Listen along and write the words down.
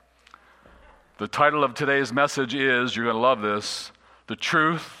The title of today's message is, you're going to love this, The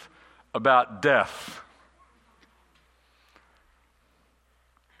Truth About Death.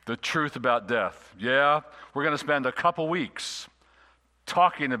 The truth about death. Yeah, we're going to spend a couple weeks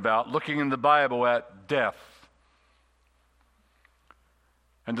talking about, looking in the Bible at death.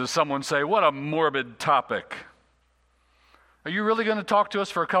 And does someone say, what a morbid topic? Are you really going to talk to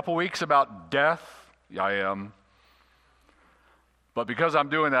us for a couple weeks about death? Yeah, I am. But because I'm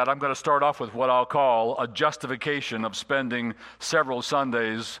doing that, I'm going to start off with what I'll call a justification of spending several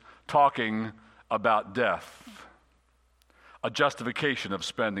Sundays talking about death. A justification of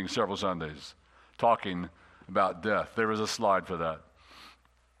spending several Sundays talking about death. There is a slide for that.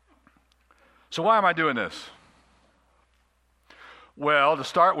 So why am I doing this? Well, to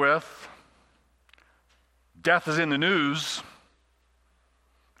start with, death is in the news,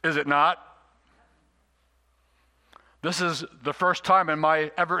 is it not? This is the first time in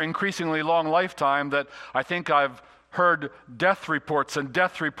my ever increasingly long lifetime that I think I've heard death reports, and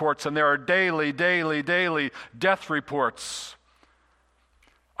there are daily death reports.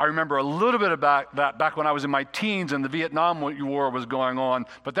 I remember a little bit about that back when I was in my teens and the Vietnam War was going on,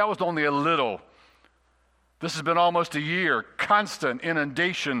 but that was only a little. This has been almost a year, constant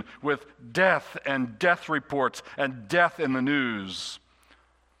inundation with death and death reports and death in the news.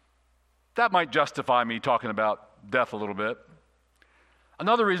 That might justify me talking about death a little bit.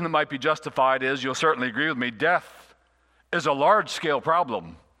 Another reason it might be justified is, you'll certainly agree with me, death is a large-scale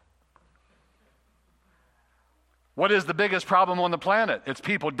problem. What is the biggest problem on the planet? It's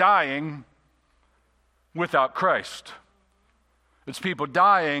people dying without Christ. It's people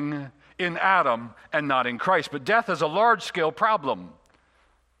dying in Adam and not in Christ. But death is a large-scale problem.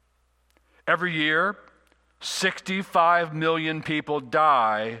 Every year, 65 million people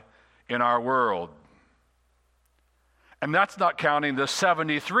die in our world. And that's not counting the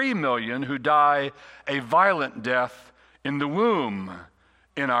 73 million who die a violent death in the womb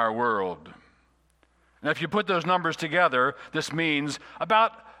in our world. And if you put those numbers together, this means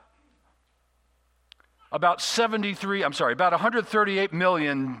about 138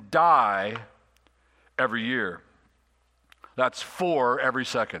 million die every year. That's 4 every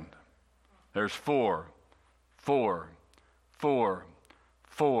second. There's 4.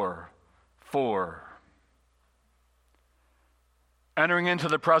 Entering into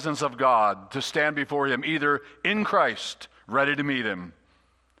the presence of God to stand before Him, either in Christ, ready to meet Him,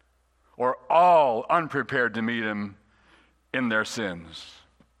 or all unprepared to meet Him in their sins.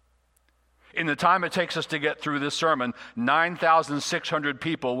 In the time it takes us to get through this sermon, 9,600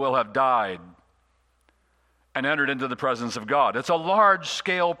 people will have died and entered into the presence of God. It's a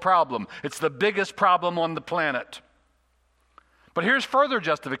large-scale problem. It's the biggest problem on the planet. But here's further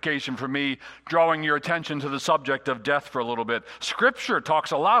justification for me drawing your attention to the subject of death for a little bit. Scripture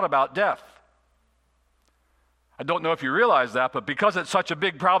talks a lot about death. I don't know if you realize that, but because it's such a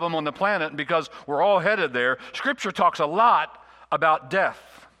big problem on the planet and because we're all headed there, Scripture talks a lot about death.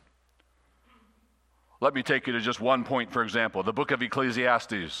 Let me take you to just one point, for example, the book of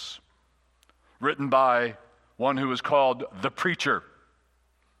Ecclesiastes, written by one who is called the preacher,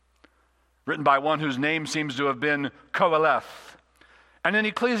 written by one whose name seems to have been Qoheleth. And in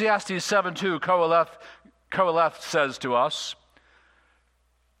Ecclesiastes 7:2, Qoheleth says to us,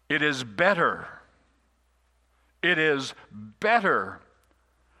 it is better to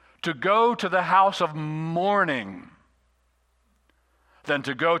go to the house of mourning than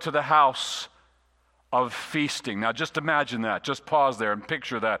to go to the house of feasting. Now just imagine that. Just pause there and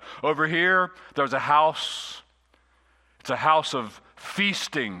picture that. Over here, there's a house. It's a house of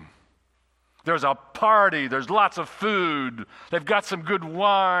feasting. There's a party. There's lots of food. They've got some good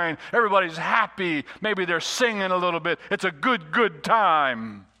wine. Everybody's happy. Maybe they're singing a little bit. It's a good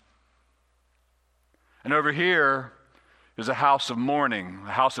time. And over here is a house of mourning,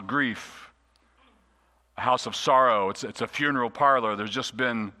 a house of grief, a house of sorrow. It's a funeral parlor. There's just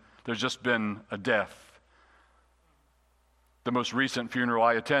been a death. The most recent funeral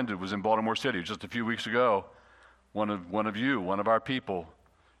I attended was in Baltimore City just a few weeks ago. One of our people.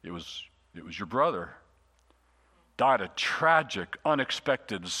 It was your brother. Died a tragic,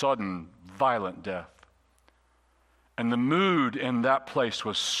 unexpected, sudden, violent death. And the mood in that place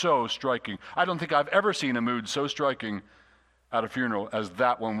was so striking. I don't think I've ever seen a mood so striking at a funeral as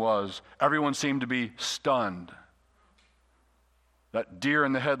that one was. Everyone seemed to be stunned. That deer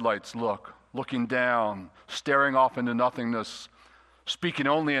in the headlights look, looking down, staring off into nothingness, speaking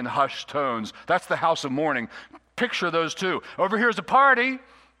only in hushed tones. That's the house of mourning. Picture those two. Over here's a party,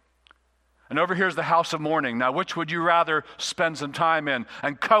 and over here's the house of mourning. Now, which would you rather spend some time in?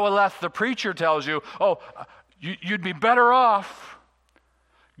 And Qoheleth, the preacher, tells you, you'd be better off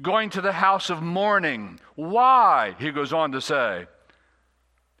Going to the house of mourning. Why? He goes on to say,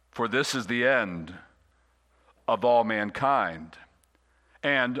 for this is the end of all mankind.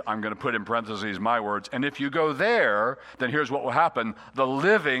 And I'm going to put in parentheses my words, and if you go there, then here's what will happen. The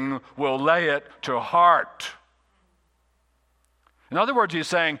living will lay it to heart. In other words, he's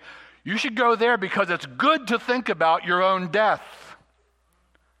saying, you should go there because it's good to think about your own death.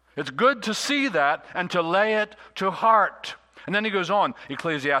 It's good to see that and to lay it to heart. And then he goes on,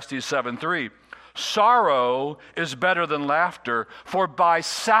 Ecclesiastes 7:3. Sorrow is better than laughter, for by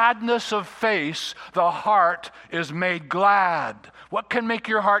sadness of face the heart is made glad. What can make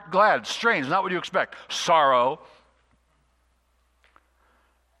your heart glad? Strange, not what you expect. Sorrow.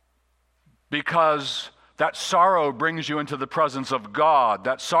 Because that sorrow brings you into the presence of God.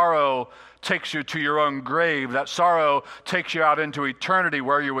 That sorrow takes you to your own grave. That sorrow takes you out into eternity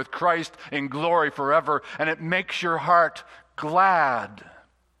where you're with Christ in glory forever, and it makes your heart glad.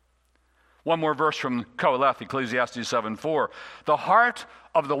 One more verse from Qoheleth, Ecclesiastes 7:4. The heart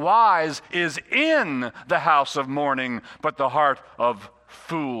of the wise is in the house of mourning, but the heart of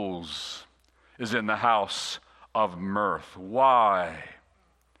fools is in the house of mirth. Why?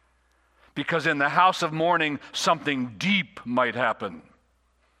 Because in the house of mourning, something deep might happen.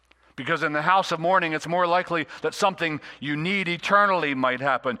 Because in the house of mourning, it's more likely that something you need eternally might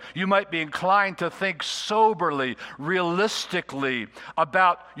happen. You might be inclined to think soberly, realistically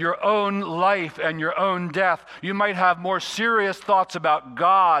about your own life and your own death. You might have more serious thoughts about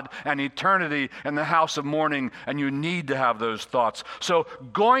God and eternity in the house of mourning, and you need to have those thoughts. So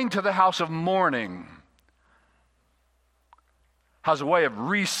going to the house of mourning has a way of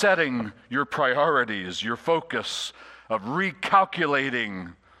resetting your priorities, your focus, of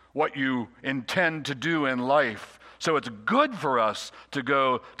recalculating what you intend to do in life. So it's good for us to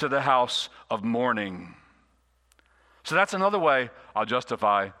go to the house of mourning. So that's another way I'll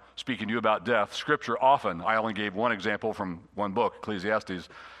justify speaking to you about death. Scripture often, I only gave one example from one book, Ecclesiastes.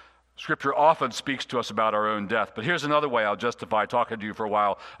 Scripture often speaks to us about our own death. But here's another way I'll justify talking to you for a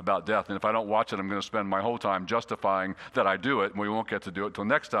while about death. And if I don't watch it, I'm going to spend my whole time justifying that I do it, and we won't get to do it till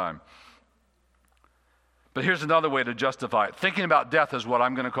next time. But here's another way to justify it. Thinking about death is what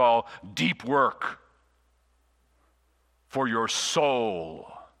I'm going to call deep work for your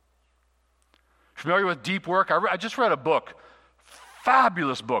soul. Familiar with deep work? I just read a book,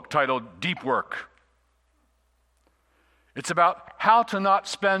 fabulous book titled Deep Work. It's about how to not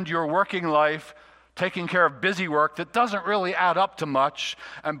spend your working life taking care of busy work that doesn't really add up to much,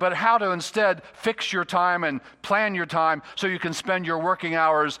 but how to instead fix your time and plan your time so you can spend your working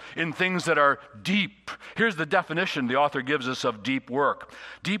hours in things that are deep. Here's the definition the author gives us of deep work.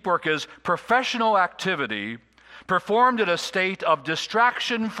 Deep work is professional activity performed in a state of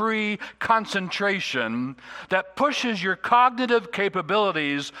distraction-free concentration that pushes your cognitive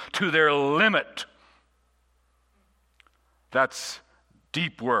capabilities to their limit. That's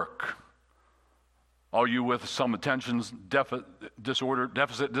deep work. All you with some attention deficit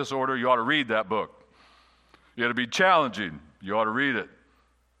disorder, you ought to read that book. You ought to be challenging. You ought to read it.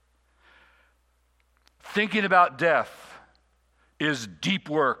 Thinking about death is deep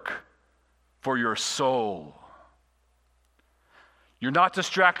work for your soul. You're not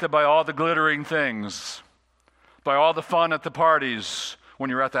distracted by all the glittering things, by all the fun at the parties when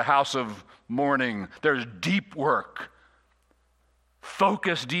you're at the house of mourning. There's deep work.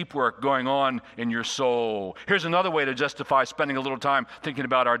 Focus deep work going on in your soul. Here's another way to justify spending a little time thinking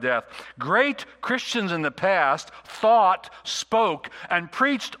about our death. Great Christians in the past thought, spoke, and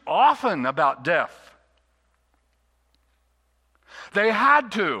preached often about death. They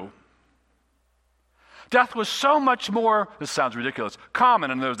had to. Death was so much more, this sounds ridiculous, common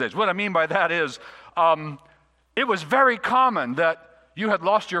in those days. What I mean by that is, it was very common that you had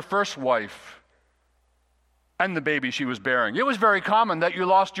lost your first wife and the baby she was bearing. It was very common that you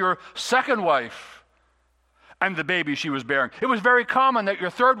lost your second wife and the baby she was bearing. It was very common that your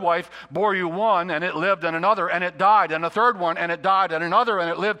third wife bore you one, and it lived, and another, and it died, and a third one, and it died, and another,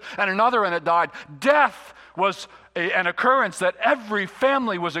 and it lived, and another, and it died. Death was an occurrence that every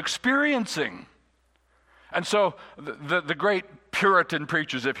family was experiencing. And so the great Puritan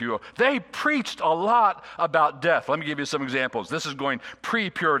preachers, if you will, they preached a lot about death. Let me give you some examples. This is going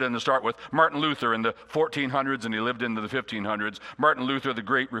pre-Puritan to start with. Martin Luther in the 1400s, and he lived into the 1500s. Martin Luther, the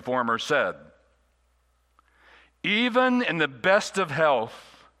great reformer, said, "Even in the best of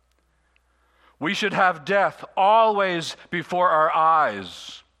health, we should have death always before our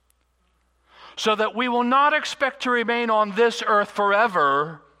eyes, so that we will not expect to remain on this earth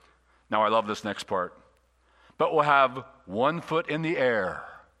forever." Now I love this next part. "But will have one foot in the air,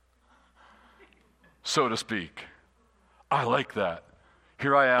 so to speak." I like that.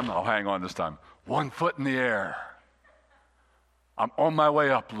 Here I am. I'll hang on this time. 1 foot in the air. I'm on my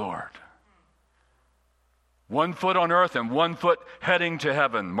way up, Lord. 1 foot on earth and 1 foot heading to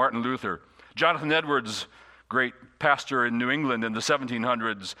heaven. Martin Luther. Jonathan Edwards, great pastor in New England in the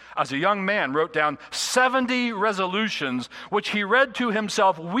 1700s, as a young man wrote down 70 resolutions which he read to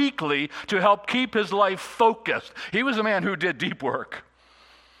himself weekly to help keep his life focused. He was a man who did deep work.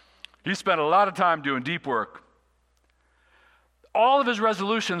 He spent a lot of time doing deep work. All of his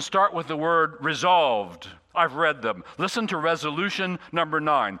resolutions start with the word resolved. I've read them. Listen to resolution number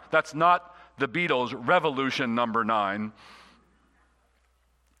 9. That's not the Beatles' revolution number 9.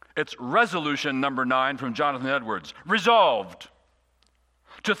 It's resolution number 9 from Jonathan Edwards. Resolved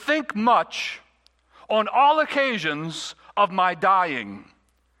to think much on all occasions of my dying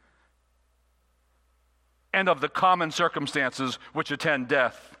and of the common circumstances which attend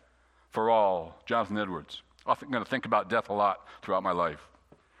death for all. Jonathan Edwards. I'm going to think about death a lot throughout my life.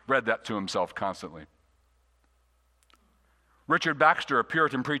 Read that to himself constantly. Richard Baxter, a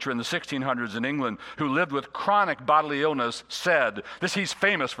Puritan preacher in the 1600s in England who lived with chronic bodily illness, said, he's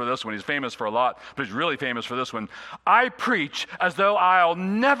famous for this one, he's famous for a lot, but he's really famous for this one, I preach as though I'll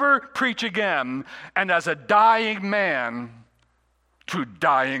never preach again, and as a dying man to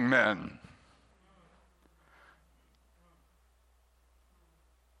dying men.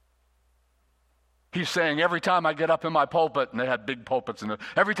 He's saying every time I get up in my pulpit, and they had big pulpits, and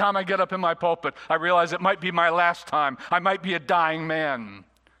every time I get up in my pulpit, I realize it might be my last time. I might be a dying man.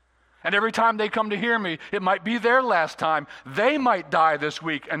 And every time they come to hear me, it might be their last time. They might die this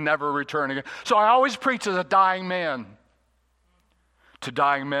week and never return again. So I always preach as a dying man to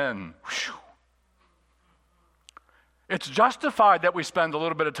dying men. Whew. It's justified that we spend a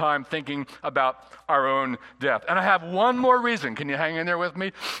little bit of time thinking about our own death. And I have one more reason. Can you hang in there with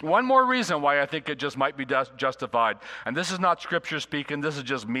me? One more reason why I think it just might be justified. And this is not Scripture speaking. This is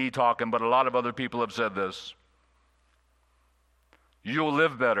just me talking, but a lot of other people have said this. You'll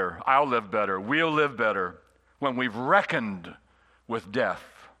live better. I'll live better. We'll live better when we've reckoned with death.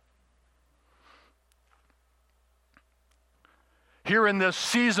 Here in this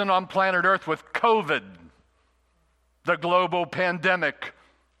season on planet Earth with COVID, the global pandemic,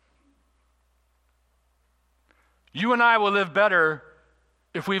 you and I will live better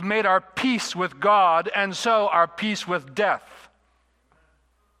if we've made our peace with God and so our peace with death.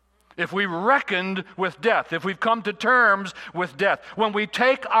 If we reckoned with death, if we've come to terms with death, when we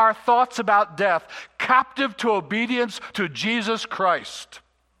take our thoughts about death captive to obedience to Jesus Christ,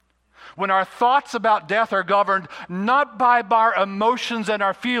 when our thoughts about death are governed not by our emotions and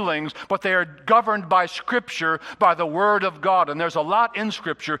our feelings, but they are governed by Scripture, by the Word of God. And there's a lot in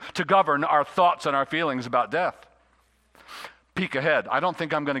Scripture to govern our thoughts and our feelings about death. Peek ahead. I don't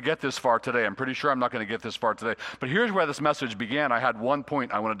think I'm going to get this far today. I'm pretty sure I'm not going to get this far today. But here's where this message began. I had one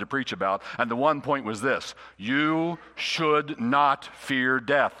point I wanted to preach about, and the one point was this: you should not fear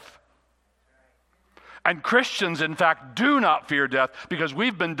death. And Christians, in fact, do not fear death because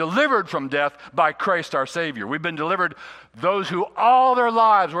we've been delivered from death by Christ our Savior. We've been delivered, those who all their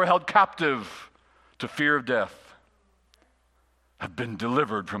lives were held captive to fear of death have been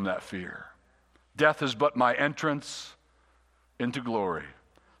delivered from that fear. Death is but my entrance into glory,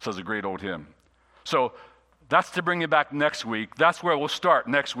 says a great old hymn. So that's to bring you back next week. That's where we'll start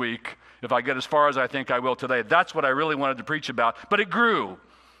next week, if I get as far as I think I will today. That's what I really wanted to preach about, but it grew.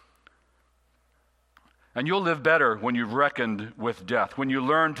 And you'll live better when you've reckoned with death, when you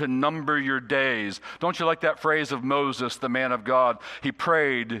learn to number your days. Don't you like that phrase of Moses, the man of God? He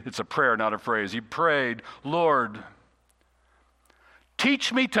prayed, it's a prayer, not a phrase. He prayed, Lord,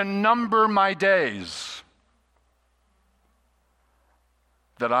 teach me to number my days,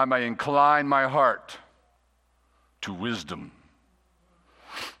 that I may incline my heart to wisdom.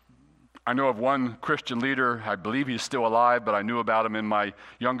 I know of one Christian leader, I believe he's still alive, but I knew about him in my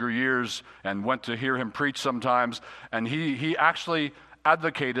younger years and went to hear him preach sometimes, and he actually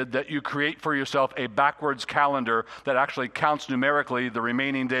advocated that you create for yourself a backwards calendar that actually counts numerically the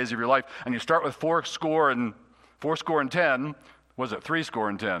remaining days of your life, and you start with 4 score and 10, was it 3 score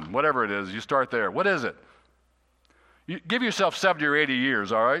and 10, whatever it is, you start there. What is it? You give yourself 70 or 80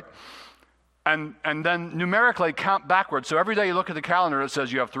 years, all right? And then numerically count backwards. So every day you look at the calendar, it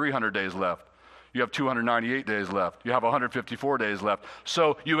says you have 300 days left. You have 298 days left. You have 154 days left.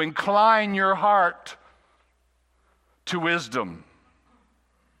 So you incline your heart to wisdom.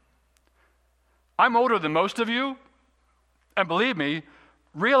 I'm older than most of you, and believe me,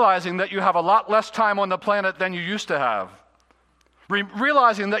 realizing that you have a lot less time on the planet than you used to have.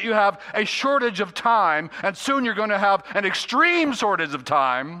 Realizing that you have a shortage of time, and soon you're going to have an extreme shortage of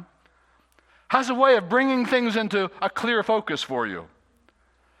time, has a way of bringing things into a clear focus for you.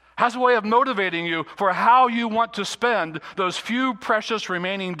 has a way of motivating you for how you want to spend those few precious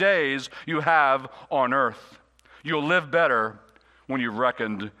remaining days you have on earth. You'll live better when you've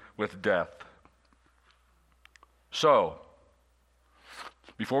reckoned with death. So,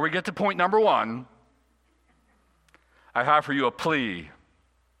 before we get to point number 1, I have for you a plea.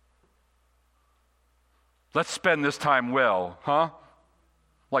 Let's spend this time well, huh?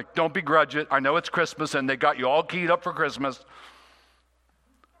 Like, don't begrudge it. I know it's Christmas and they got you all keyed up for Christmas.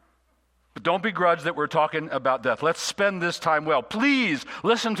 But don't begrudge that we're talking about death. Let's spend this time well. Please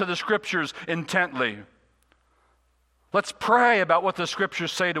listen to the Scriptures intently. Let's pray about what the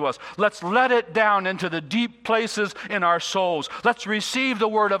Scriptures say to us. Let's let it down into the deep places in our souls. Let's receive the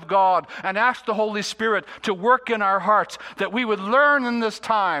Word of God and ask the Holy Spirit to work in our hearts that we would learn in this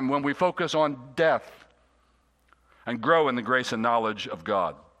time when we focus on death and grow in the grace and knowledge of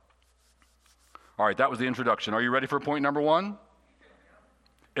God. All right, that was the introduction. Are you ready for point number 1?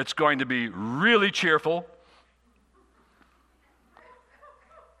 It's going to be really cheerful.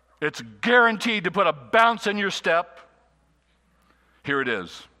 It's guaranteed to put a bounce in your step. Here it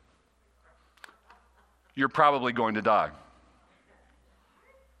is. You're probably going to die.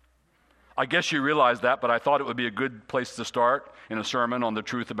 I guess you realize that, but I thought it would be a good place to start in a sermon on the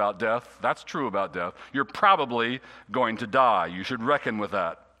truth about death. That's true about death. You're probably going to die. You should reckon with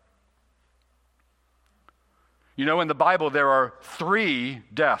that. You know, in the Bible, there are 3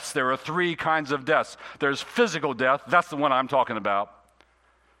 deaths. There are 3 kinds of deaths. There's physical death. That's the one I'm talking about.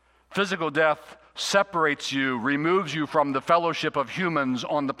 Physical death separates you, removes you from the fellowship of humans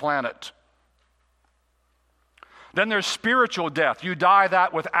on the planet. Then there's spiritual death. You die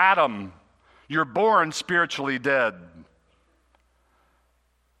that with Adam. You're born spiritually dead.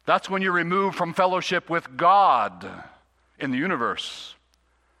 That's when you're removed from fellowship with God in the universe.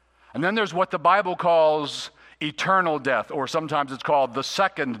 And then there's what the Bible calls eternal death, or sometimes it's called the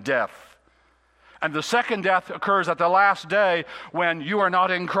second death. And the second death occurs at the last day when you are not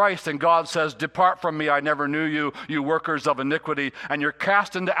in Christ and God says, "Depart from me, I never knew you, you workers of iniquity," and you're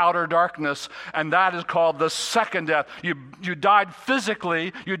cast into outer darkness, and that is called the second death. You died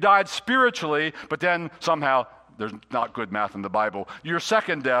physically, you died spiritually, but then somehow, there's not good math in the Bible, your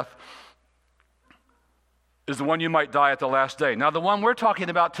second death is the one you might die at the last day. Now, the one we're talking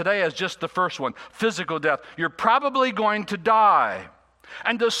about today is just the first one, physical death. You're probably going to die.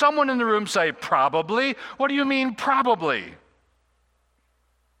 And does someone in the room say, probably? What do you mean, probably?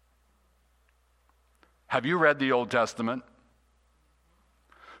 Have you read the Old Testament?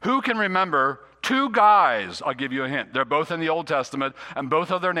 Who can remember 2 guys? I'll give you a hint. They're both in the Old Testament, and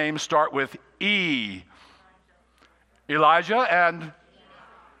both of their names start with E. Elijah and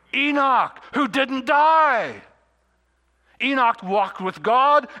Enoch, who didn't die. Enoch walked with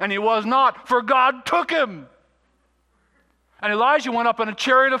God, and he was not, for God took him. And Elijah went up in a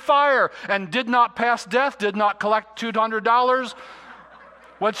chariot of fire and did not pass death, did not collect $200,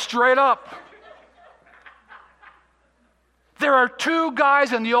 went straight up. There are 2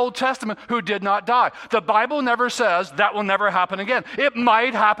 guys in the Old Testament who did not die. The Bible never says that will never happen again. It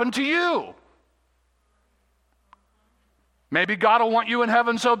might happen to you. Maybe God will want you in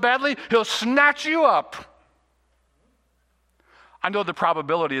heaven so badly, he'll snatch you up. I know the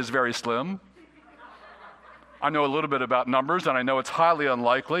probability is very slim. I know a little bit about numbers, and I know it's highly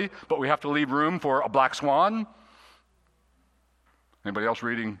unlikely, but we have to leave room for a black swan. Anybody else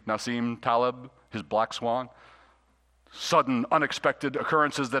reading Nassim Taleb, his Black Swan? Sudden, unexpected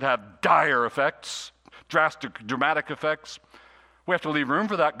occurrences that have dire effects, dramatic effects. We have to leave room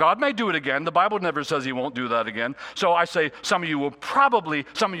for that. God may do it again. The Bible never says he won't do that again. So I say some of you will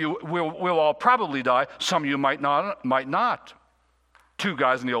all probably die. Some of you might not. 2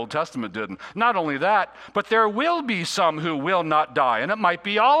 guys in the Old Testament didn't. Not only that, but there will be some who will not die, and it might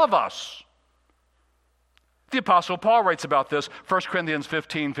be all of us. The Apostle Paul writes about this, 1 Corinthians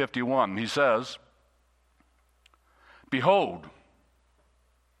 15:51. He says, "Behold,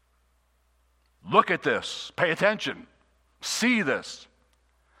 look at this, pay attention, see this.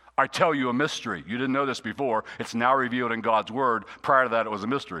 I tell you a mystery." You didn't know this before. It's now revealed in God's word. Prior to that, it was a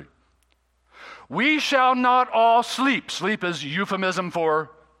mystery. "We shall not all sleep." Sleep is euphemism for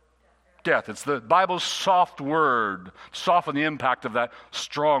death. It's the Bible's soft word, soften the impact of that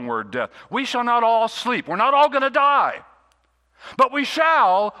strong word, death. We shall not all sleep. We're not all going to die. But we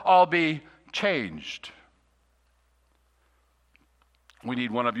shall all be changed. We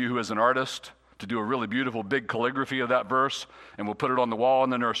need one of you who is an artist to do a really beautiful big calligraphy of that verse, and we'll put it on the wall in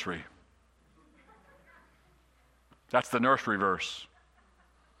the nursery. That's the nursery verse.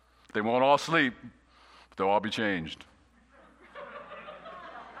 They won't all sleep, but they'll all be changed.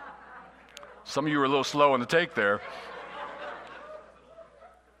 Some of you are a little slow on the take there.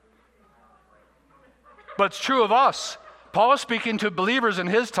 But it's true of us. Paul is speaking to believers in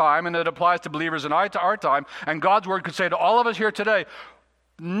his time, and it applies to believers in our time. And God's word could say to all of us here today,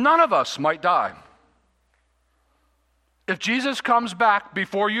 none of us might die. If Jesus comes back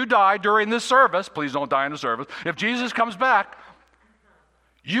before you die during this service, please don't die in the service. If Jesus comes back,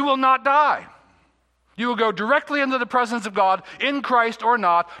 you will not die. You will go directly into the presence of God, in Christ or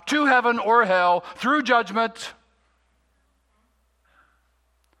not, to heaven or hell, through judgment.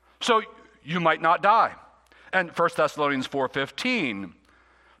 So you might not die. And 1 Thessalonians 4:15,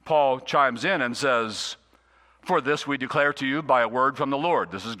 Paul chimes in and says, for this we declare to you by a word from the Lord.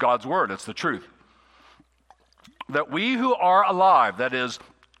 This is God's word. It's the truth. That we who are alive, that is,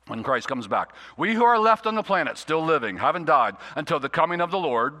 when Christ comes back, we who are left on the planet, still living, haven't died, until the coming of the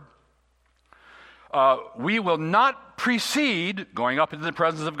Lord, we will not precede, going up into the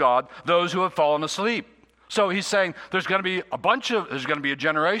presence of God, those who have fallen asleep. So he's saying there's going to be a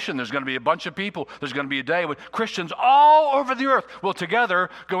generation, there's going to be a bunch of people, there's going to be a day when Christians all over the earth will together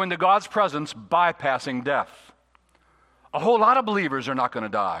go into God's presence, bypassing death. A whole lot of believers are not going to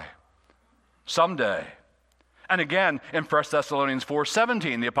die someday. And again, in 1 Thessalonians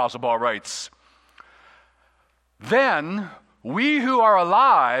 4:17, the Apostle Paul writes, then we who are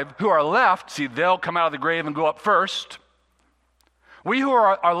alive, who are left, see, they'll come out of the grave and go up first. We who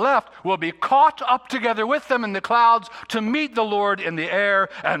are left will be caught up together with them in the clouds to meet the Lord in the air,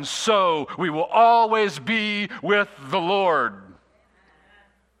 and so we will always be with the Lord.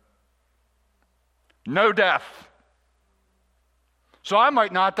 No death. So I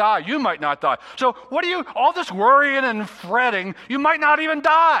might not die, you might not die. So all this worrying and fretting, you might not even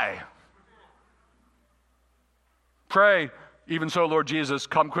die. Pray, even so, Lord Jesus,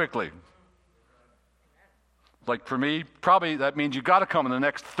 come quickly. Like for me, probably that means you got to come in the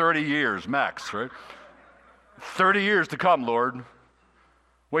next 30 years max, right? 30 years to come, Lord.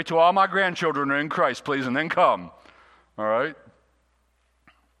 Wait till all my grandchildren are in Christ, please, and then come. All right?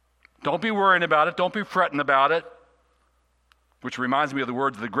 Don't be worrying about it. Don't be fretting about it. Which reminds me of the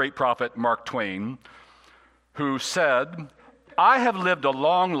words of the great prophet Mark Twain, who said, I have lived a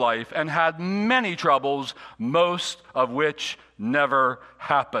long life and had many troubles, most of which never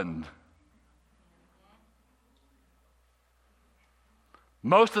happened.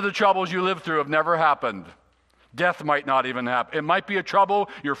 Most of the troubles you live through have never happened. Death might not even happen. It might be a trouble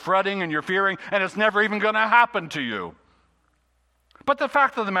you're fretting and you're fearing, and it's never even going to happen to you. But the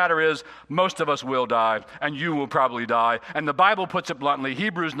fact of the matter is, most of us will die, and you will probably die. And the Bible puts it bluntly,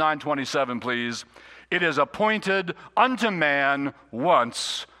 Hebrews 9:27, please. It is appointed unto man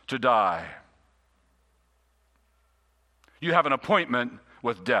once to die. You have an appointment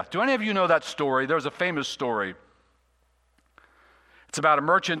with death. Do any of you know that story? There's a famous story. It's about a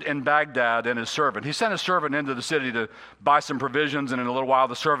merchant in Baghdad and his servant. He sent his servant into the city to buy some provisions, and in a little while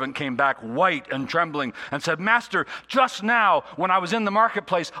the servant came back white and trembling and said, Master, just now when I was in the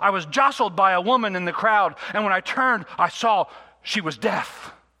marketplace, I was jostled by a woman in the crowd, and when I turned, I saw she was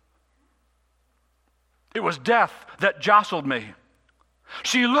death. It was death that jostled me.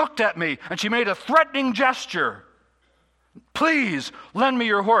 She looked at me, and she made a threatening gesture. Please lend me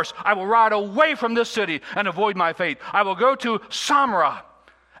your horse. I will ride away from this city and avoid my fate. I will go to Samra,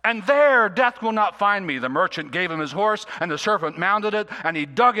 and there death will not find me. The merchant gave him his horse, and the servant mounted it, and he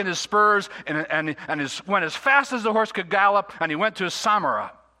dug in his spurs and went as fast as the horse could gallop, and he went to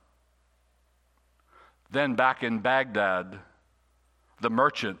Samra. Then back in Baghdad, the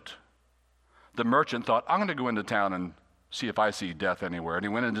merchant thought, I'm going to go into town and see if I see death anywhere. And he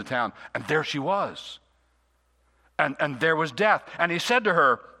went into town, and there she was. And there was death. And he said to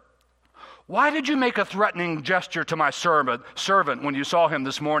her, why did you make a threatening gesture to my servant when you saw him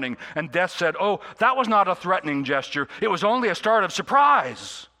this morning? And death said, oh, that was not a threatening gesture. It was only a start of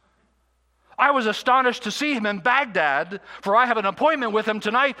surprise. I was astonished to see him in Baghdad, for I have an appointment with him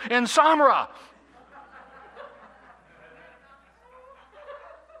tonight in Samra.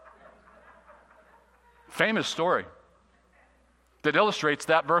 Famous story that illustrates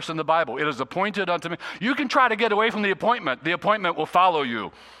that verse in the Bible. It is appointed unto me. You can try to get away from the appointment. The appointment will follow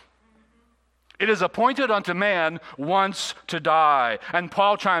you. It is appointed unto man once to die. And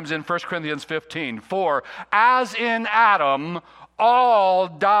Paul chimes in 1 Corinthians 15, for as in Adam all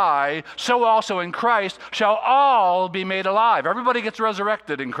die, so also in Christ shall all be made alive. Everybody gets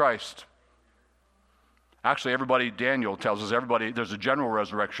resurrected in Christ. Actually, Daniel tells us, there's a general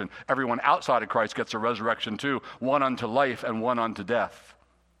resurrection. Everyone outside of Christ gets a resurrection too, one unto life and one unto death.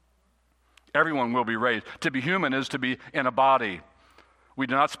 Everyone will be raised. To be human is to be in a body. We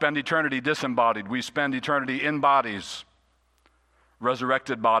do not spend eternity disembodied. We spend eternity in bodies,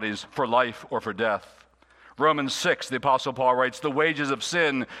 resurrected bodies for life or for death. Romans 6, the Apostle Paul writes, the wages of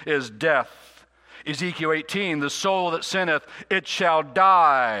sin is death. Ezekiel 18, the soul that sinneth, it shall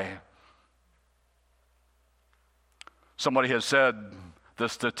die. Somebody has said the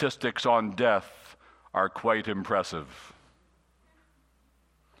statistics on death are quite impressive.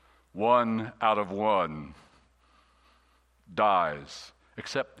 1 out of 1 dies,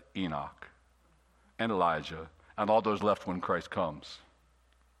 except Enoch and Elijah and all those left when Christ comes.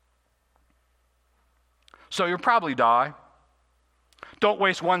 So you'll probably die. Don't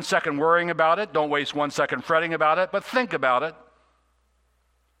waste 1 second worrying about it. Don't waste 1 second fretting about it, but think about it.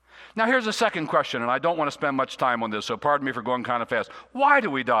 Now here's a second question, and I don't want to spend much time on this, so pardon me for going kind of fast. Why do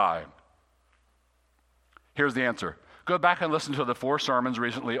we die? Here's the answer. Go back and listen to the 4 sermons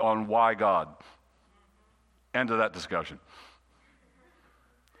recently on why God. End of that discussion.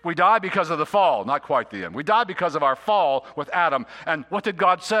 We die because of the fall, not quite the end. We die because of our fall with Adam. And what did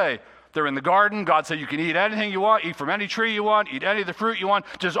God say? They're in the garden. God said you can eat anything you want, eat from any tree you want, eat any of the fruit you want.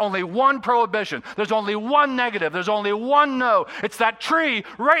 There's only one prohibition. There's only one negative. There's only one no. It's that tree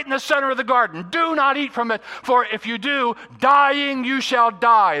right in the center of the garden. Do not eat from it, for if you do, dying you shall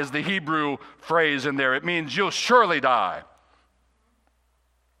die is the Hebrew phrase in there. It means you'll surely die.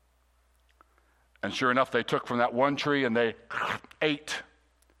 And sure enough, they took from that one tree and they ate.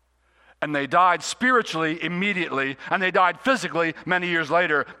 And they died spiritually immediately, and they died physically many years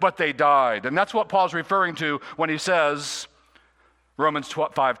later, but they died. And that's what Paul's referring to when he says, Romans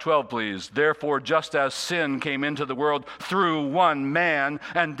 5:12, please. Therefore, just as sin came into the world through one man,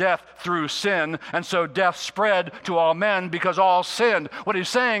 and death through sin, and so death spread to all men because all sinned. What he's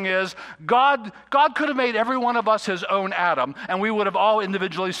saying is, God could have made every one of us his own Adam, and we would have all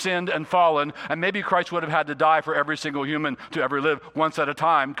individually sinned and fallen, and maybe Christ would have had to die for every single human to ever live once at a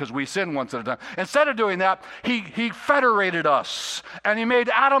time, because we sin once at a time. Instead of doing that, he federated us, and he made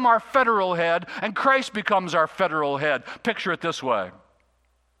Adam our federal head, and Christ becomes our federal head. Picture it this way.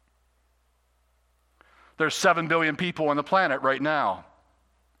 There's 7 billion people on the planet right now.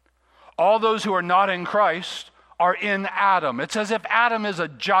 All those who are not in Christ are in Adam. It's as if Adam is a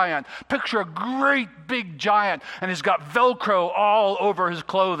giant. Picture a great big giant, and he's got Velcro all over his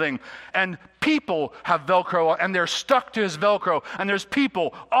clothing. And people have Velcro, and they're stuck to his Velcro. And there's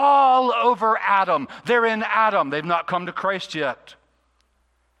people all over Adam. They're in Adam. They've not come to Christ yet.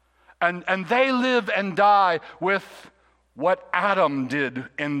 And they live and die with what Adam did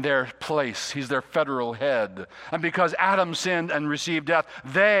in their place. He's their federal head. And because Adam sinned and received death,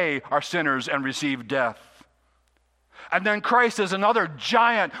 they are sinners and receive death. And then Christ is another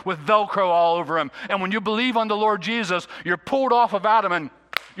giant with Velcro all over him. And when you believe on the Lord Jesus, you're pulled off of Adam and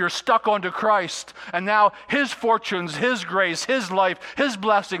you're stuck onto Christ. And now his fortunes, his grace, his life, his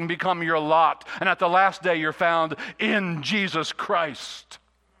blessing become your lot. And at the last day, you're found in Jesus Christ.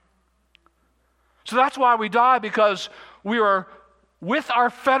 So that's why we die, because we are with our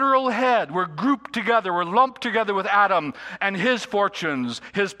federal head. We're grouped together. We're lumped together with Adam, and his fortunes,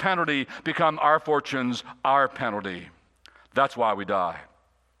 his penalty, become our fortunes, our penalty. That's why we die.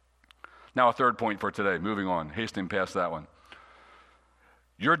 Now, a third point for today, moving on, hastening past that one.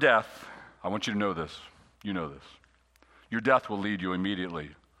 Your death, I want you to know this. You know this. Your death will lead you immediately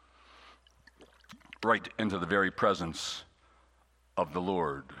right into the very presence of the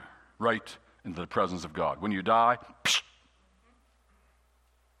Lord, right into the presence of God. When you die,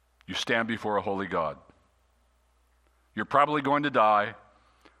 you stand before a holy God. You're probably going to die.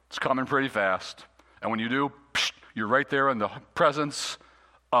 It's coming pretty fast. And when you do, you're right there in the presence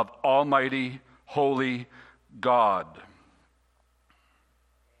of Almighty, holy God.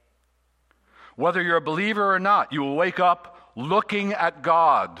 Whether you're a believer or not, you will wake up looking at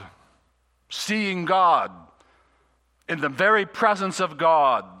God, seeing God, in the very presence of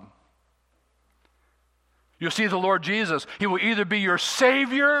God. You'll see the Lord Jesus. He will either be your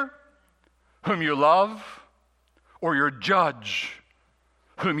Savior, whom you love, or your judge,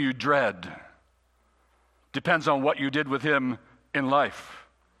 whom you dread. Depends on what you did with him in life.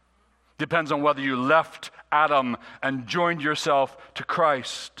 Depends on whether you left Adam and joined yourself to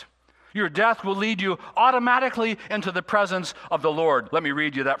Christ. Your death will lead you automatically into the presence of the Lord. Let me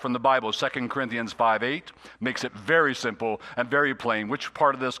read you that from the Bible. 2 Corinthians 5:8 makes it very simple and very plain. Which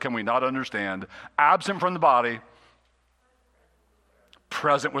part of this can we not understand? Absent from the body,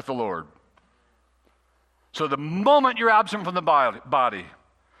 present with the Lord. So the moment you're absent from the body,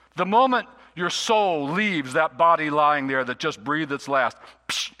 the moment your soul leaves that body lying there that just breathed its last,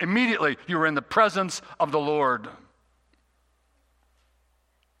 immediately you're in the presence of the Lord.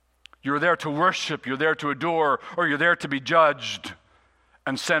 You're there to worship, you're there to adore, or you're there to be judged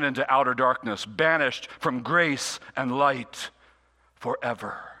and sent into outer darkness, banished from grace and light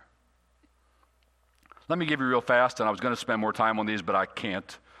forever. Let me give you real fast, and I was going to spend more time on these, but I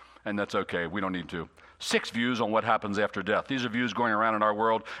can't. and that's okay. We don't need to. 6 views on what happens after death. These are views going around in our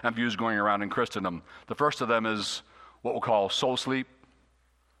world and views going around in Christendom. The first of them is what we'll call soul sleep.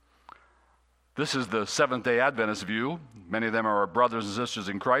 This is the Seventh-day Adventist view. Many of them are our brothers and sisters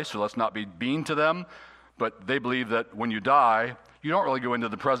in Christ, so let's not be mean to them. But they believe that when you die, you don't really go into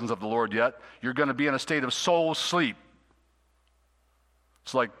the presence of the Lord yet. You're going to be in a state of soul sleep.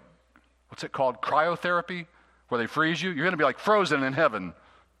 It's like, what's it called? Cryotherapy, where they freeze you. You're going to be like frozen in heaven.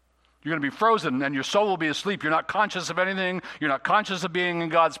 You're going to be frozen, and your soul will be asleep. You're not conscious of anything. You're not conscious of being in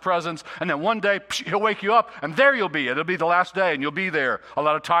God's presence. And then one day, he'll wake you up, and there you'll be. It'll be the last day, and you'll be there. A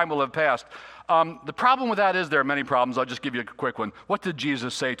lot of time will have passed. The problem with that is there are many problems. I'll just give you a quick one. What did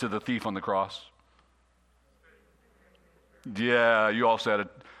Jesus say to the thief on the cross? Yeah, you all said it.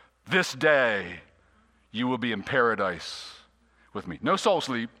 This day, you will be in paradise with me. No soul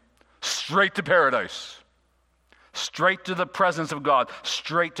sleep. Straight to paradise. Straight to the presence of God,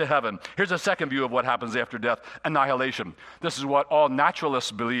 straight to heaven. Here's a second view of what happens after death: annihilation. This is what all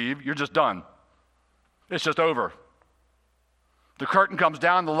naturalists believe. You're just done. It's just over. The curtain comes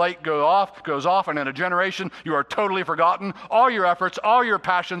down, the light goes off, and in a generation, you are totally forgotten. All your efforts, all your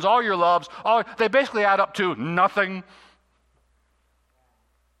passions, all your loves, they basically add up to nothing.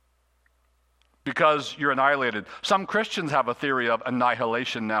 Because you're annihilated. Some Christians have a theory of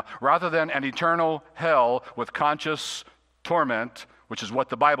annihilation now. Rather than an eternal hell with conscious torment, which is what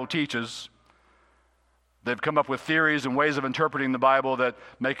the Bible teaches, they've come up with theories and ways of interpreting the Bible that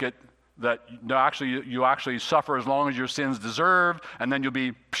make it that you actually suffer as long as your sins deserve, and then you'll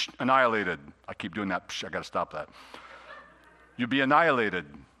be annihilated. I keep doing that. I got to stop that. You'll be annihilated.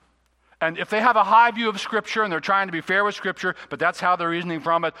 And if they have a high view of Scripture and they're trying to be fair with Scripture, but that's how they're reasoning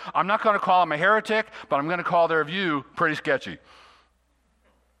from it, I'm not going to call them a heretic, but I'm going to call their view pretty sketchy.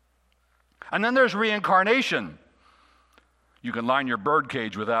 And then there's reincarnation. You can line your bird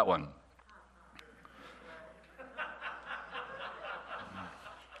cage with that one.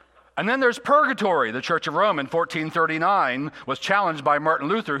 And then there's purgatory. The Church of Rome in 1439 was challenged by Martin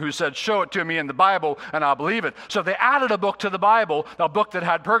Luther, who said, show it to me in the Bible and I'll believe it. So they added a book to the Bible, a book that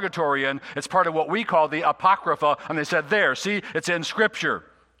had purgatory in. It's part of what we call the Apocrypha. And they said, there, see, it's in Scripture.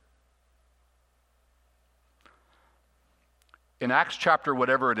 In Acts chapter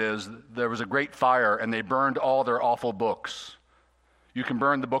whatever it is, there was a great fire and they burned all their awful books. You can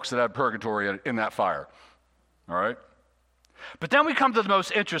burn the books that have purgatory in that fire. All right? But then we come to the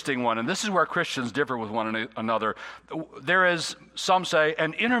most interesting one, and this is where Christians differ with one another. There is, some say,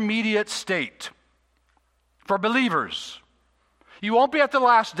 an intermediate state for believers. You won't be at the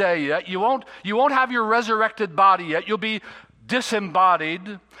last day yet. You won't have your resurrected body yet. You'll be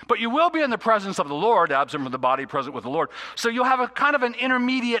disembodied, but you will be in the presence of the Lord, absent from the body, present with the Lord. So you'll have a kind of an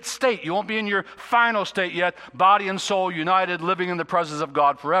intermediate state. You won't be in your final state yet, body and soul united, living in the presence of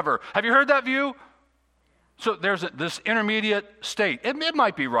God forever. Have you heard that view? So there's this intermediate state. It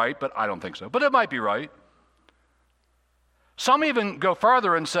might be right, but I don't think so. But it might be right. Some even go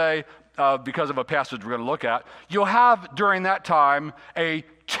further and say, because of a passage we're going to look at, you'll have during that time a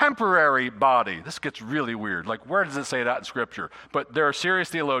temporary body. This gets really weird. Like, where does it say that in Scripture? But there are serious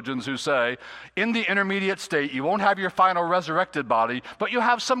theologians who say, in the intermediate state, you won't have your final resurrected body, but you'll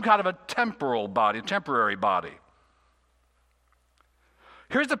have some kind of a temporal body, temporary body.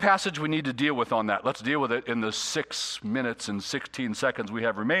 Here's the passage we need to deal with on that. Let's deal with it in the 6 minutes and 16 seconds we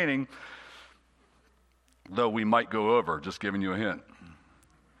have remaining, though we might go over, just giving you a hint.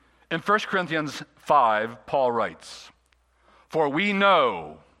 In 1 Corinthians 5, Paul writes, for we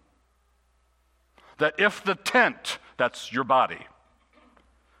know that if the tent, that's your body,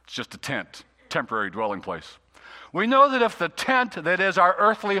 it's just a tent, temporary dwelling place. We know that if the tent that is our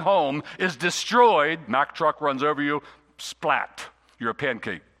earthly home is destroyed, Mack truck runs over you, splat. You're a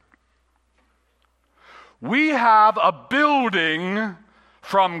pancake. We have a building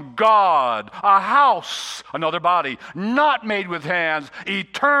from God, a house, another body, not made with hands,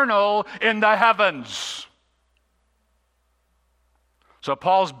 eternal in the heavens. So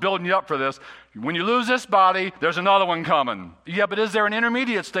Paul's building you up for this. When you lose this body, there's another one coming. Yeah, but is there an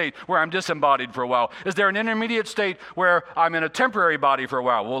intermediate state where I'm disembodied for a while? Is there an intermediate state where I'm in a temporary body for a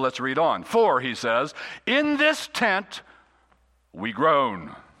while? Well, let's read on. For, he says, in this tent we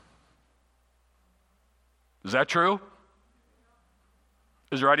groan. Is that true?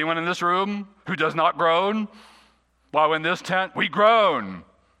 Is there anyone in this room who does not groan? While in this tent, we groan.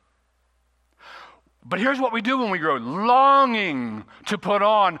 But here's what we do when we groan. Longing to put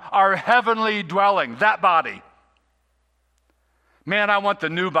on our heavenly dwelling, that body. Man, I want the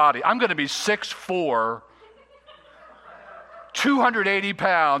new body. I'm going to be 6'4", 280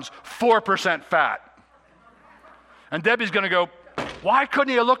 pounds, 4% fat. And Debbie's going to go, Why couldn't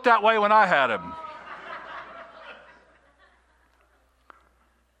he have looked that way when I had him?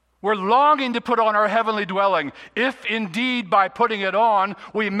 We're longing to put on our heavenly dwelling, if indeed by putting it on,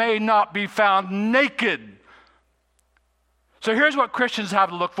 we may not be found naked. So here's what Christians have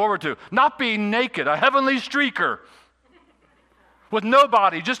to look forward to. Not being naked, a heavenly streaker with no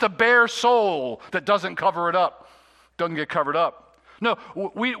body, just a bare soul that doesn't cover it up, doesn't get covered up. No,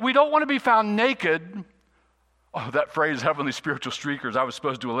 we don't want to be found naked. Oh, that phrase, heavenly spiritual streakers, I was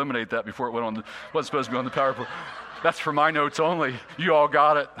supposed to eliminate that before it wasn't supposed to be on the PowerPoint. That's for my notes only. You all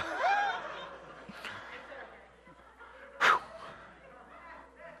got it.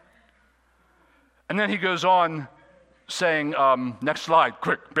 And then he goes on saying, next slide,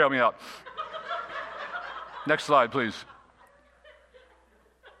 quick, bail me out. Next slide, please.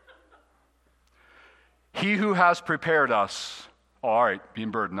 He who has prepared us, all right,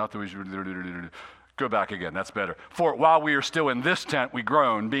 being burdened, not that we should, go back again, that's better. For while we are still in this tent, we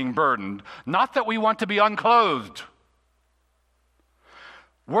groan, being burdened, not that we want to be unclothed.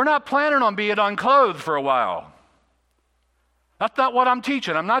 We're not planning on being unclothed for a while. That's not what I'm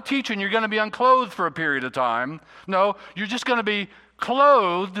teaching. I'm not teaching you're going to be unclothed for a period of time. No, you're just going to be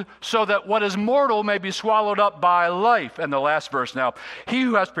clothed so that what is mortal may be swallowed up by life. And the last verse now. He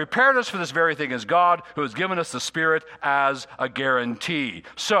who has prepared us for this very thing is God, who has given us the Spirit as a guarantee.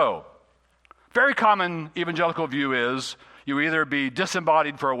 So, very common evangelical view is you either be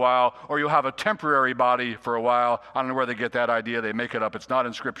disembodied for a while or you'll have a temporary body for a while. I don't know where they get that idea. They make it up. It's not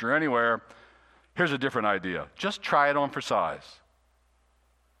in Scripture anywhere. Here's a different idea. Just try it on for size.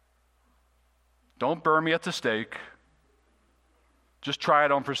 Don't burn me at the stake. Just try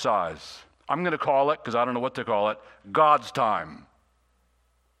it on for size. I'm going to call it, because I don't know what to call it, God's time.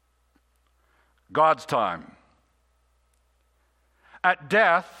 God's time. At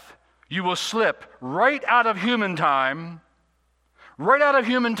death, you will slip right out of human time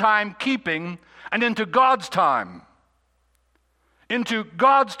keeping, and into God's time. Into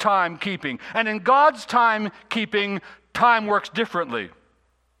God's time keeping. And in God's time keeping, time works differently.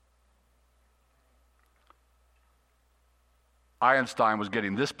 Einstein was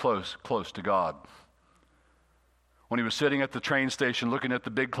getting this close to God. When he was sitting at the train station looking at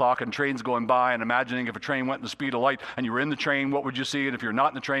the big clock and trains going by and imagining if a train went in the speed of light and you were in the train, what would you see? And if you're not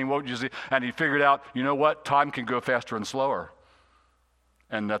in the train, what would you see? And he figured out, you know what? Time can go faster and slower.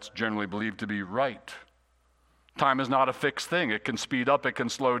 And that's generally believed to be right. Time is not a fixed thing. It can speed up, it can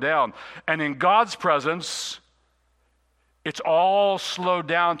slow down. And in God's presence, it's all slowed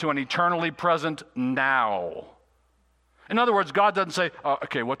down to an eternally present now. In other words, God doesn't say,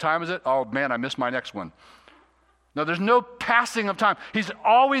 okay, what time is it? Oh man, I missed my next one. No, there's no passing of time. He's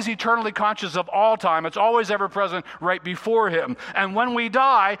always eternally conscious of all time. It's always ever present right before him. And when we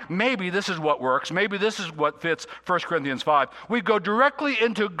die, maybe this is what works. Maybe this is what fits 1 Corinthians 5. We go directly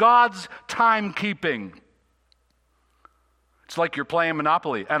into God's timekeeping. It's like you're playing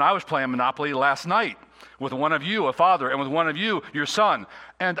Monopoly. And I was playing Monopoly last night with one of you, a father, and with one of you, your son.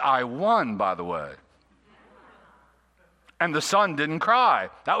 And I won, by the way. And the son didn't cry.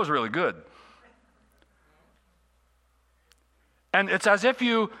 That was really good. And it's as if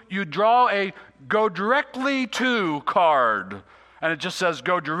you draw a go directly to card, and it just says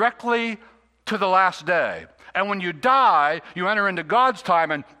go directly to the last day. And when you die, you enter into God's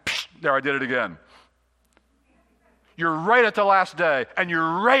time, and psh, there, I did it again. You're right at the last day, and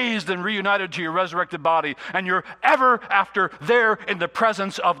you're raised and reunited to your resurrected body, and you're ever after there in the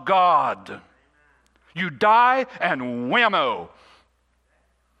presence of God. You die, and whammo.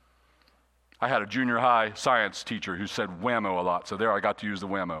 I had a junior high science teacher who said whammo a lot, so there I got to use the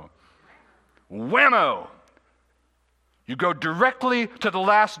whammo. Whammo! You go directly to the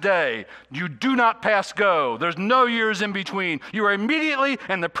last day. You do not pass go. There's no years in between. You are immediately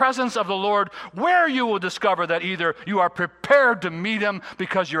in the presence of the Lord, where you will discover that either you are prepared to meet him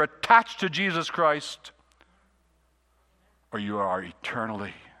because you're attached to Jesus Christ, or you are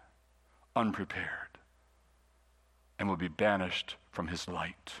eternally unprepared and will be banished from his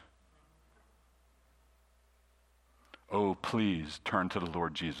light. Oh, please turn to the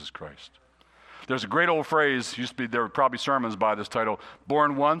Lord Jesus Christ. There's a great old phrase, there were probably sermons by this title,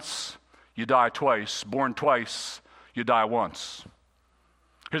 born once, you die twice. Born twice, you die once.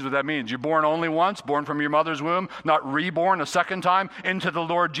 Here's what that means. You're born only once, born from your mother's womb, not reborn a second time into the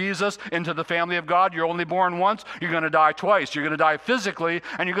Lord Jesus, into the family of God. You're only born once, you're going to die twice. You're going to die physically,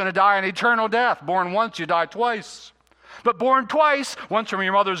 and you're going to die an eternal death. Born once, you die twice. But born twice, once from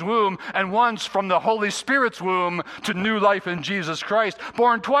your mother's womb and once from the Holy Spirit's womb to new life in Jesus Christ.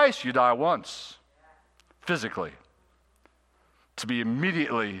 Born twice, you die once, physically. To be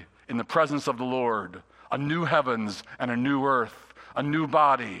immediately in the presence of the Lord, a new heavens and a new earth, a new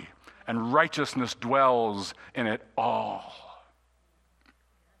body, and righteousness dwells in it all.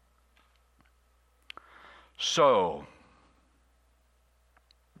 So,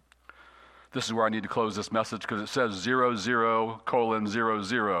 this is where I need to close this message because it says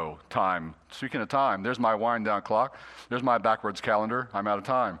 00:00 time. Speaking of time, there's my wind down clock. There's my backwards calendar. I'm out of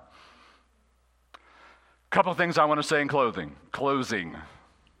time. Couple of things I want to say in closing.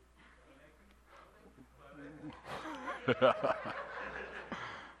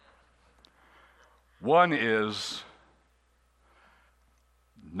 One is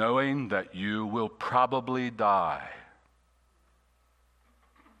knowing that you will probably die.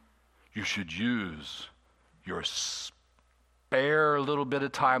 You should use your spare little bit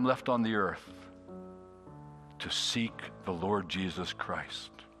of time left on the earth to seek the Lord Jesus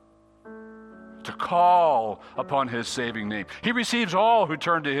Christ, to call upon his saving name. He receives all who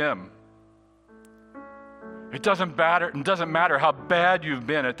turn to him. It doesn't matter how bad you've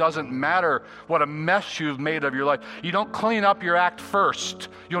been. It doesn't matter what a mess you've made of your life. You don't clean up your act first.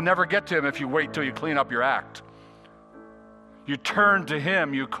 You'll never get to him if you wait till you clean up your act. You turn to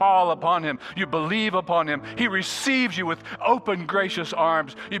him. You call upon him. You believe upon him. He receives you with open, gracious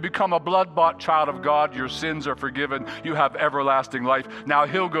arms. You become a blood-bought child of God. Your sins are forgiven. You have everlasting life. Now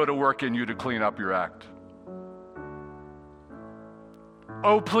he'll go to work in you to clean up your act.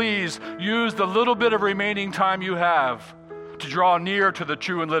 Oh, please use the little bit of remaining time you have to draw near to the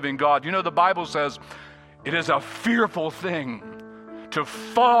true and living God. You know, the Bible says it is a fearful thing to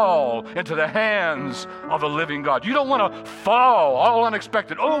fall into the hands of a living God. You don't want to fall all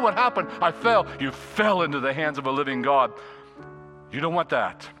unexpected. Oh, what happened? I fell. You fell into the hands of a living God. You don't want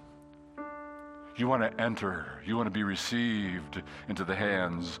that. You want to enter. You want to be received into the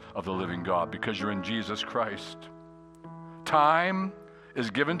hands of the living God because you're in Jesus Christ. Time is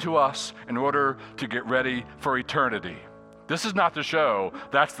given to us in order to get ready for eternity. This is not the show,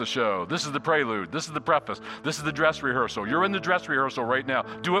 that's the show. This is the prelude, this is the preface, this is the dress rehearsal. You're in the dress rehearsal right now.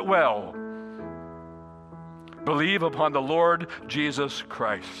 Do it well. Believe upon the Lord Jesus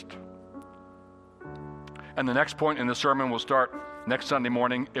Christ. And the next point in the sermon will start next Sunday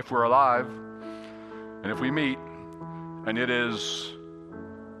morning if we're alive and if we meet, and it is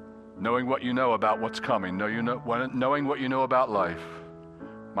knowing what you know about what's coming, knowing what you know about life.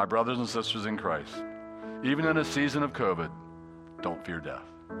 My brothers and sisters in Christ, even in a season of COVID, don't fear death.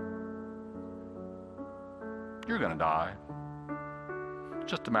 You're going to die. It's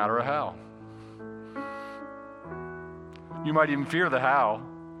just a matter of how. You might even fear the how.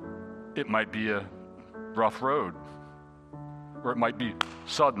 It might be a rough road, or it might be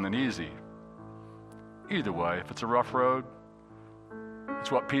sudden and easy. Either way, if it's a rough road,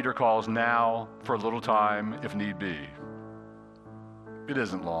 it's what Peter calls now for a little time if need be. It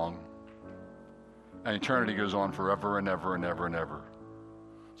isn't long. And eternity goes on forever and ever and ever and ever.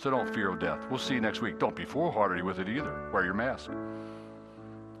 So don't fear death. We'll see you next week. Don't be foolhardy with it either. Wear your mask.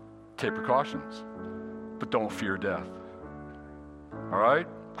 Take precautions. But don't fear death. All right?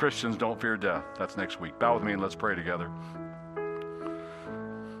 Christians, don't fear death. That's next week. Bow with me and let's pray together.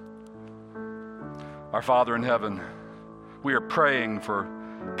 Our Father in heaven, we are praying for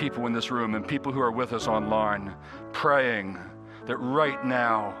people in this room and people who are with us online, praying that right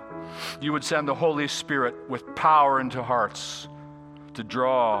now you would send the Holy Spirit with power into hearts to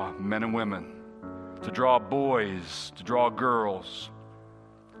draw men and women, to draw boys, to draw girls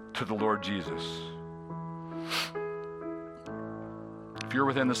to the Lord Jesus. If you're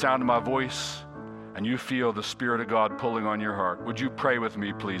within the sound of my voice and you feel the Spirit of God pulling on your heart, would you pray with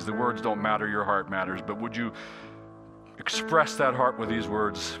me, please? The words don't matter, your heart matters, but would you express that heart with these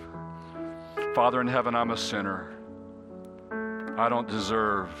words? Father in heaven, I'm a sinner. I don't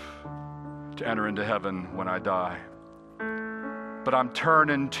deserve to enter into heaven when I die. But I'm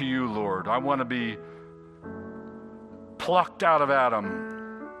turning to you, Lord. I want to be plucked out of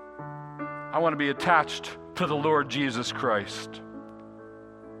Adam. I want to be attached to the Lord Jesus Christ.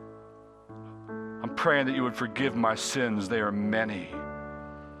 I'm praying that you would forgive my sins. They are many.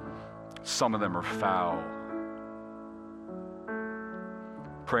 Some of them are foul.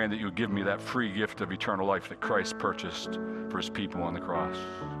 Praying that you would give me that free gift of eternal life that Christ purchased for his people on the cross.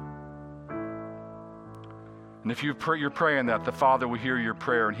 And if you're praying that, the Father will hear your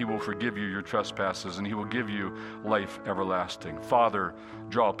prayer and he will forgive you your trespasses and he will give you life everlasting. Father,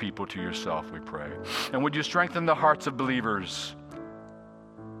 draw people to yourself, we pray. And would you strengthen the hearts of believers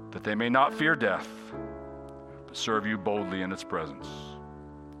that they may not fear death, but serve you boldly in its presence.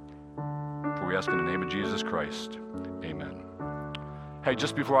 For we ask in the name of Jesus Christ, amen. Hey,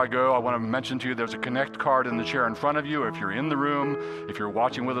 just before I go, I want to mention to you there's a Connect card in the chair in front of you. If you're in the room, if you're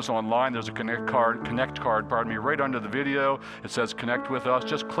watching with us online, there's a Connect card, right under the video. It says Connect with Us.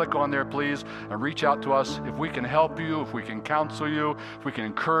 Just click on there, please, and reach out to us. If we can help you, if we can counsel you, if we can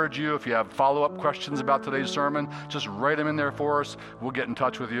encourage you, if you have follow-up questions about today's sermon, just write them in there for us. We'll get in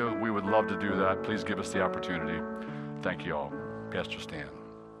touch with you. We would love to do that. Please give us the opportunity. Thank you all. Pastor Stan.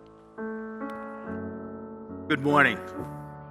 Good morning.